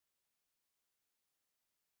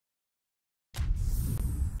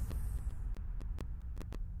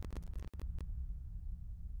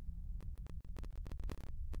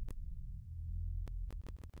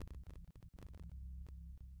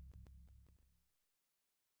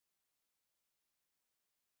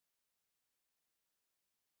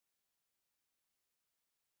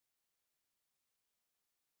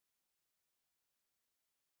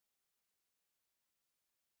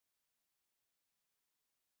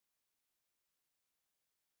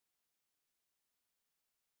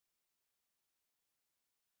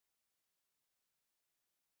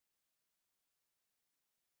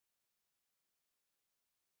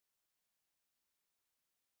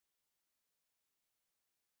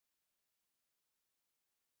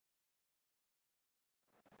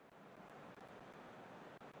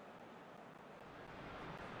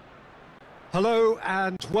Hello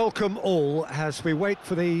and welcome all as we wait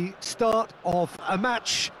for the start of a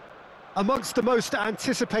match amongst the most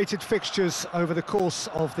anticipated fixtures over the course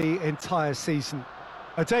of the entire season.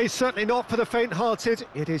 A day certainly not for the faint-hearted.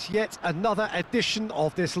 It is yet another edition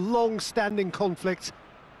of this long-standing conflict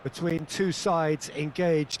between two sides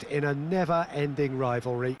engaged in a never-ending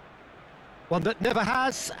rivalry. One that never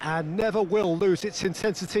has and never will lose its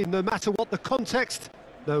intensity, no matter what the context,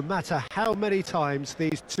 no matter how many times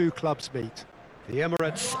these two clubs meet. The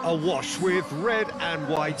Emirates awash with red and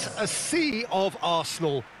white, a sea of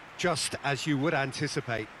Arsenal, just as you would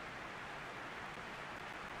anticipate.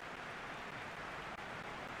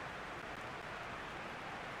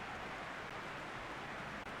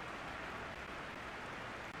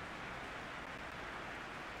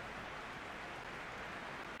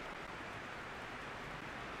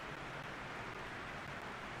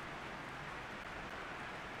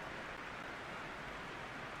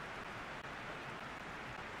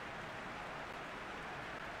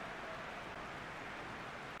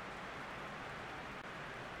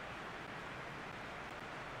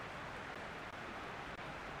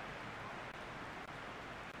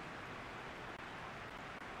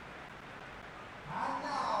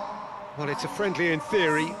 Well, it's a friendly in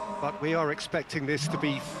theory, but we are expecting this to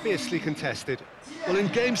be fiercely contested. Well, in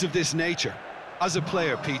games of this nature, as a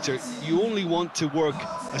player, Peter, you only want to work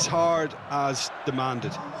as hard as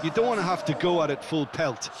demanded. You don't want to have to go at it full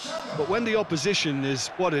pelt. But when the opposition is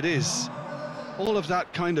what it is, all of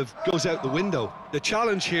that kind of goes out the window. The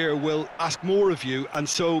challenge here will ask more of you, and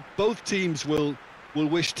so both teams will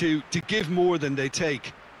wish to give more than they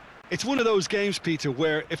take. It's one of those games, Peter,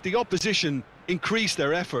 where if the opposition increase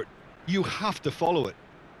their effort, you have to follow it.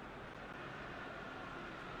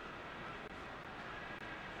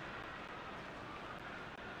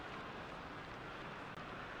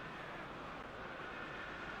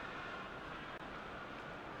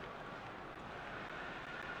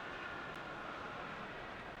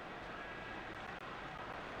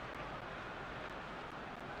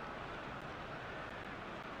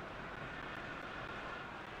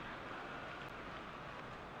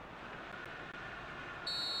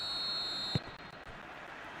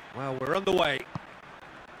 Well, we're on the way.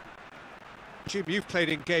 Jim, you've played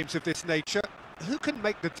in games of this nature. Who can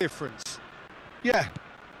make the difference? Yeah,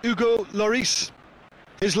 Hugo Lloris.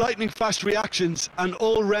 His lightning-fast reactions and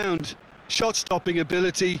all-round shot-stopping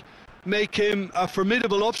ability make him a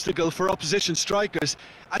formidable obstacle for opposition strikers.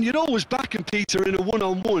 And you'd always back him, Peter, in a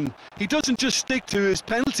one-on-one. He doesn't just stick to his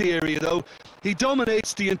penalty area, though. He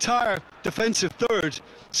dominates the entire defensive third,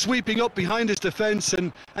 sweeping up behind his defence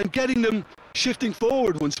and getting them shifting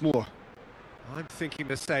forward once more. I'm thinking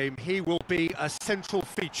the same. He will be a central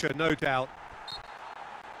feature, no doubt.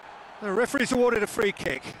 The referee's awarded a free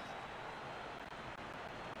kick.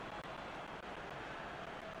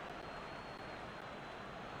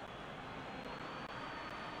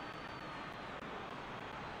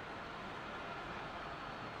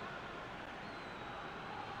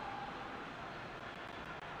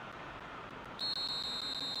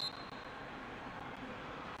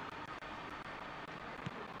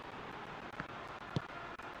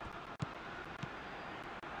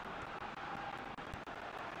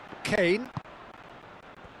 Kane,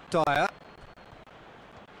 Dyer.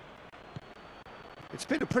 It's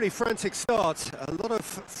been a pretty frantic start, a lot of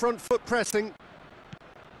front foot pressing.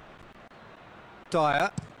 Dyer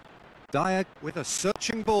with a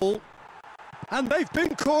searching ball, and they've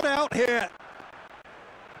been caught out here.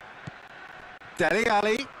 Dele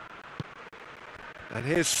Alli, and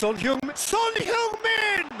here's Son Heung-min!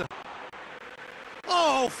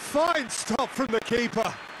 Oh, fine stop from the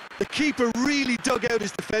keeper. The keeper really dug out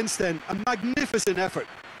his defence then, a magnificent effort.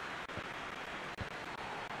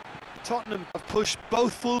 Tottenham have pushed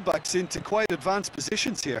both fullbacks into quite advanced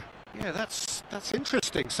positions here. Yeah, that's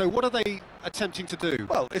interesting. So what are they attempting to do?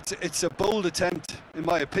 Well, it's a bold attempt, in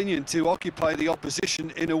my opinion, to occupy the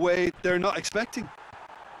opposition in a way they're not expecting.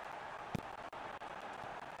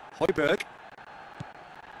 Højbjerg.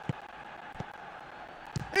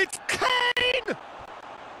 It's Kane!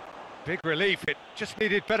 Big relief, it just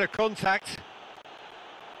needed better contact.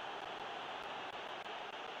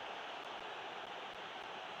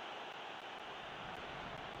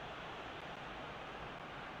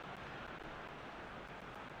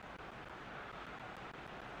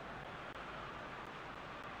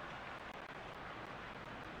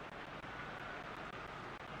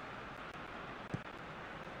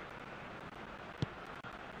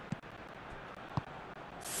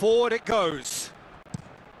 Forward it goes.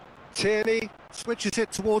 Tierney switches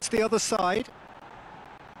it towards the other side.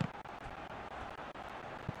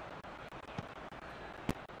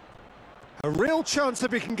 A real chance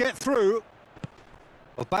if he can get through.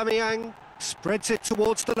 Aubameyang spreads it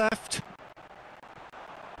towards the left.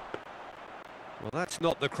 Well, that's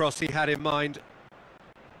not the cross he had in mind.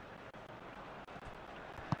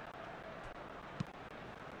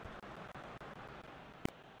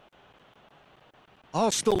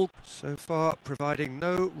 Arsenal, so far, providing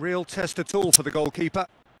no real test at all for the goalkeeper.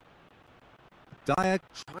 Dyer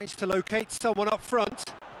tries to locate someone up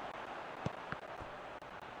front.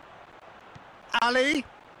 Ali.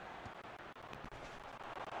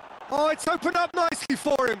 Oh, it's opened up nicely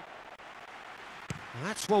for him.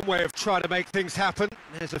 That's one way of trying to make things happen.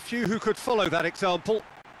 There's a few who could follow that example.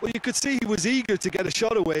 Well, you could see he was eager to get a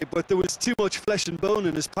shot away, but there was too much flesh and bone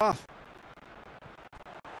in his path.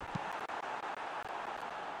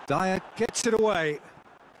 Dyer gets it away.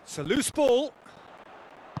 It's a loose ball.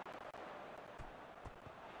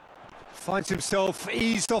 Finds himself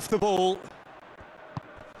eased off the ball.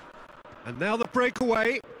 And now the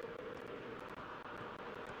breakaway.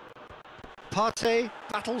 Partey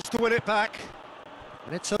battles to win it back.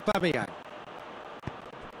 And it's Aubameyang.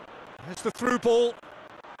 There's the through ball.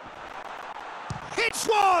 Hits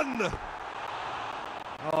one!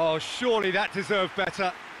 Oh, surely that deserved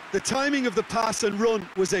better. The timing of the pass and run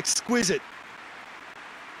was exquisite.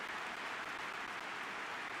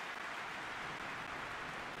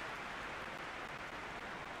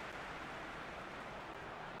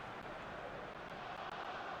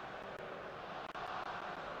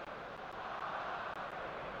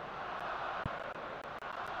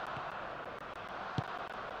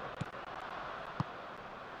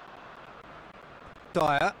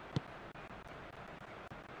 Dyer.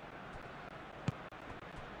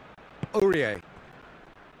 Aurier.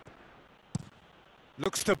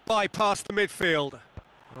 Looks to bypass the midfield.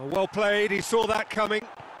 Oh, well played, he saw that coming.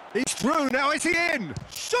 He's through, now is he in?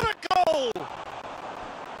 Shot at goal!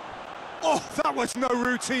 Oh, that was no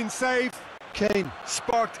routine save. Kane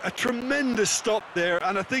sparked a tremendous stop there,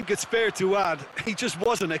 and I think it's fair to add, he just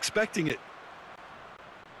wasn't expecting it.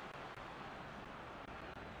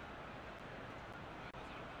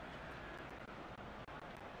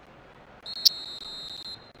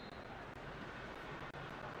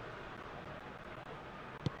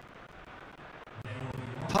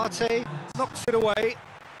 Partey knocks it away.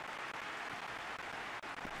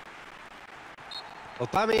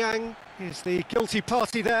 Aubameyang is the guilty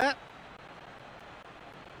party there.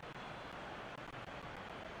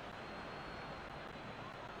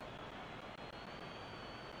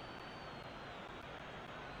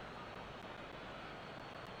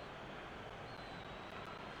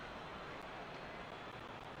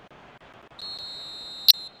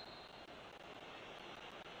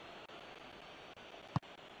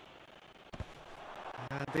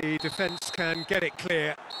 And the defence can get it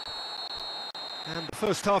clear. And the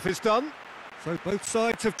first half is done. So both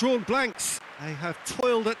sides have drawn blanks. They have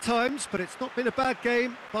toiled at times, but it's not been a bad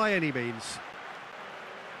game by any means.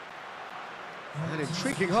 An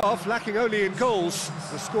intriguing half, lacking only in goals.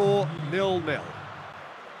 The score 0-0.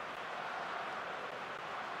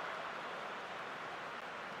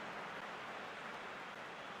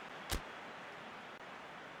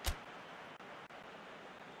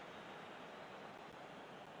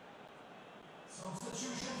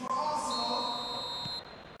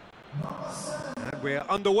 And we're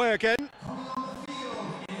underway again.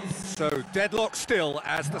 So deadlock still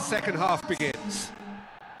as the second half begins.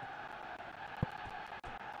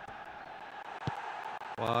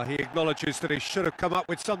 Well, he acknowledges that he should have come up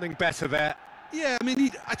with something better there. Yeah, I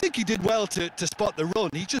mean, I think he did well to spot the run.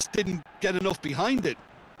 He just didn't get enough behind it.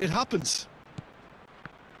 It happens.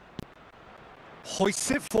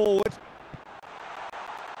 Hoists it forward.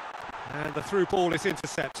 And the through ball is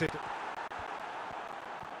intercepted.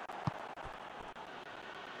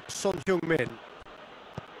 Son Heung-min.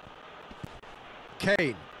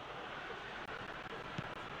 Kane.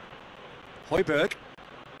 Højbjerg.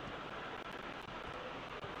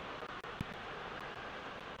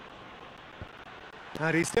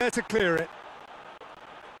 And he's there to clear it.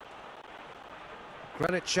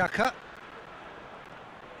 Granit Xhaka.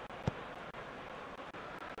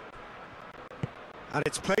 And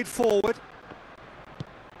it's played forward.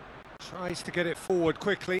 Tries to get it forward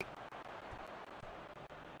quickly.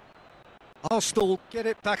 Arsenal get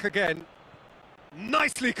it back again.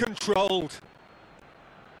 Nicely controlled.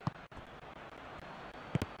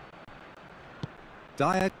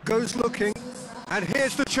 Dyer goes looking, and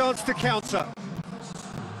here's the chance to counter.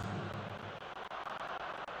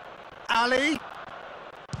 Ali.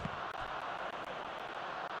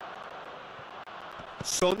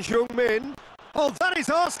 Son Heung-min. Oh, that is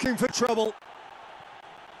asking for trouble.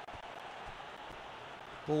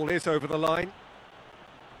 Ball is over the line.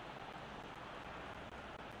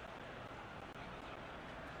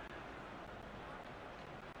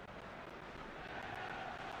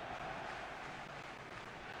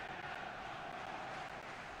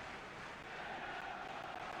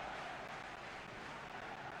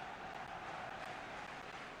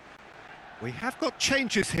 We have got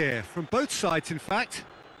changes here, from both sides in fact.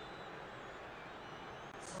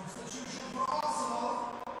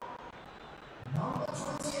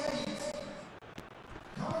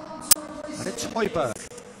 And it's Højbjerg.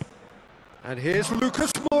 And here's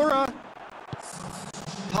Lucas Moura.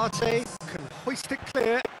 Partey can hoist it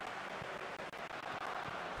clear.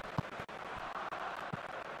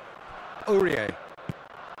 Aurier.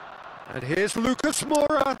 And here's Lucas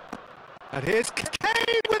Moura. And here's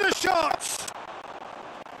Kane with a shot!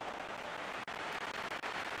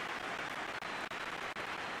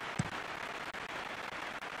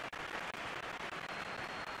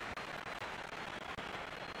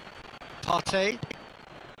 Partey.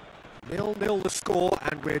 0-0 the score,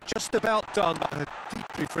 and we're just about done. A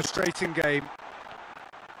deeply frustrating game.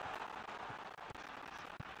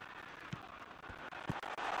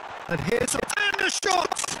 And here's a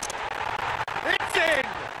shot! It's in!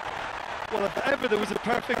 Well, if ever there was a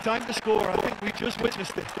perfect time to score, I think we just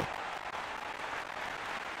witnessed it.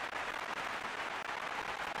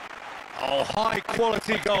 Oh, high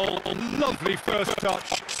quality goal, lovely first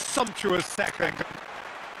touch, sumptuous second.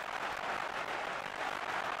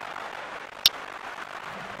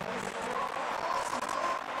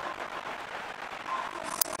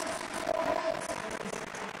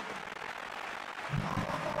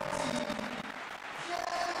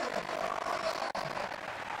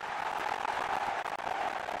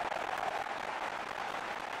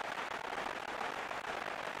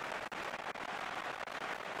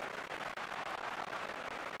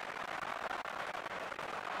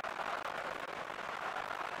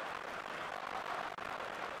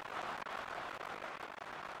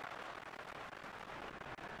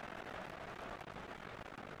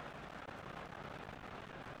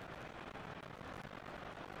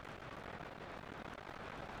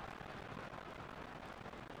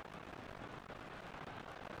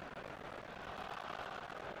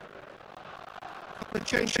 The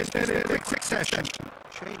changes in a quick succession.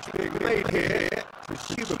 Change being made here,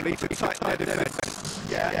 presumably to tighten their defence.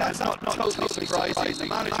 Yeah, that's not totally surprising. The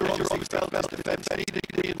manager obviously felt that defence needed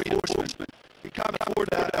reinforcement. We can't afford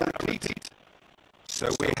a repeat. So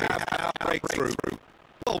we have our breakthrough.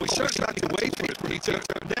 Well, we certainly had to wait for it, Peter.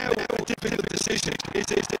 Now, a difficult decision. Is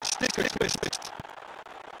it stick or twist?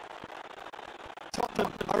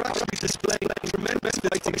 Tottenham are actually displaying tremendous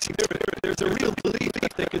fighting spirit. There's a real belief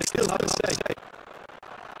that they can still have a say.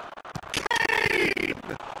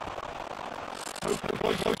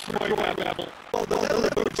 Well, the level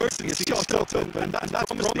of adversity is shot up, and that's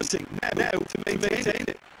promising now to maintain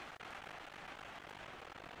it.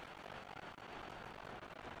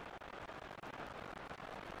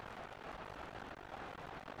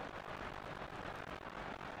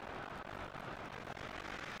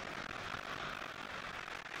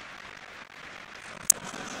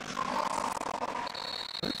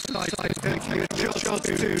 Side taking a chance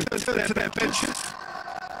to turn to their benches.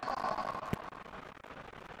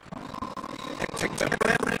 Take the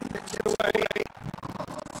away.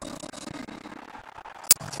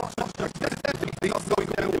 They're definitely not going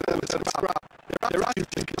down with a scrap. They're actually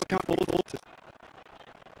thinking they can't hold it.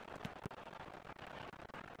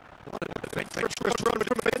 What an adventurous run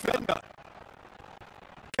from a defender.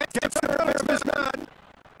 Gets the run of his man.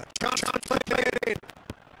 A chance to play it in.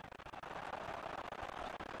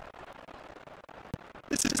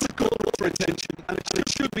 This is a goal for attention, and it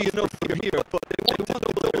should be enough from here, but they want to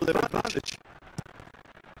double their advantage.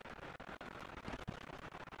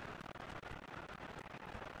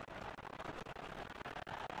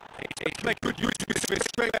 To make good use of his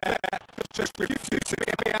straight there, just refuses to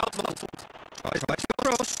be out-muscled. Tries to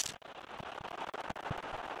cross.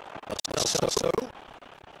 Santoso.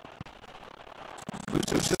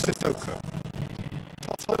 Santoso.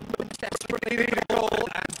 Tottenham desperately need a goal,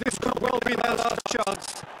 and this could well be their last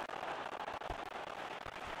chance.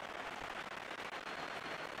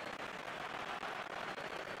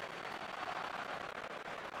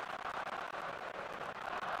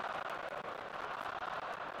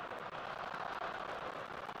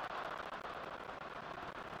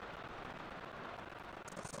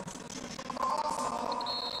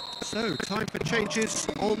 So, time for changes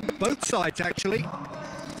on both sides, actually.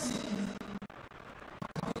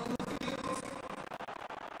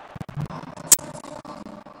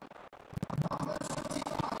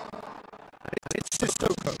 It's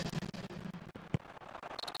Sissoko.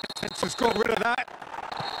 Felix has got rid of that.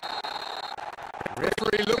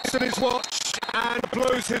 Referee looks at his watch and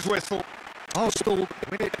blows his whistle. Arsenal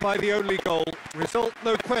win it by the only goal. Result,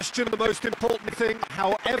 no question, the most important thing,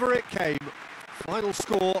 however it came. Final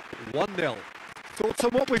score, 1-0. Thoughts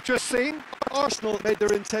on what we've just seen? Arsenal made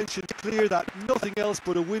their intention clear that nothing else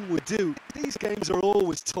but a win would do. These games are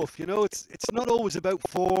always tough, you know, it's not always about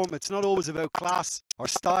form, it's not always about class or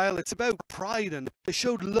style, it's about pride, and they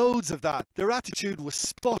showed loads of that. Their attitude was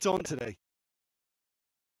spot on today.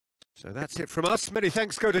 So that's it from us. Many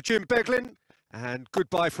thanks go to Jim Beglin, and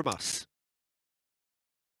goodbye from us.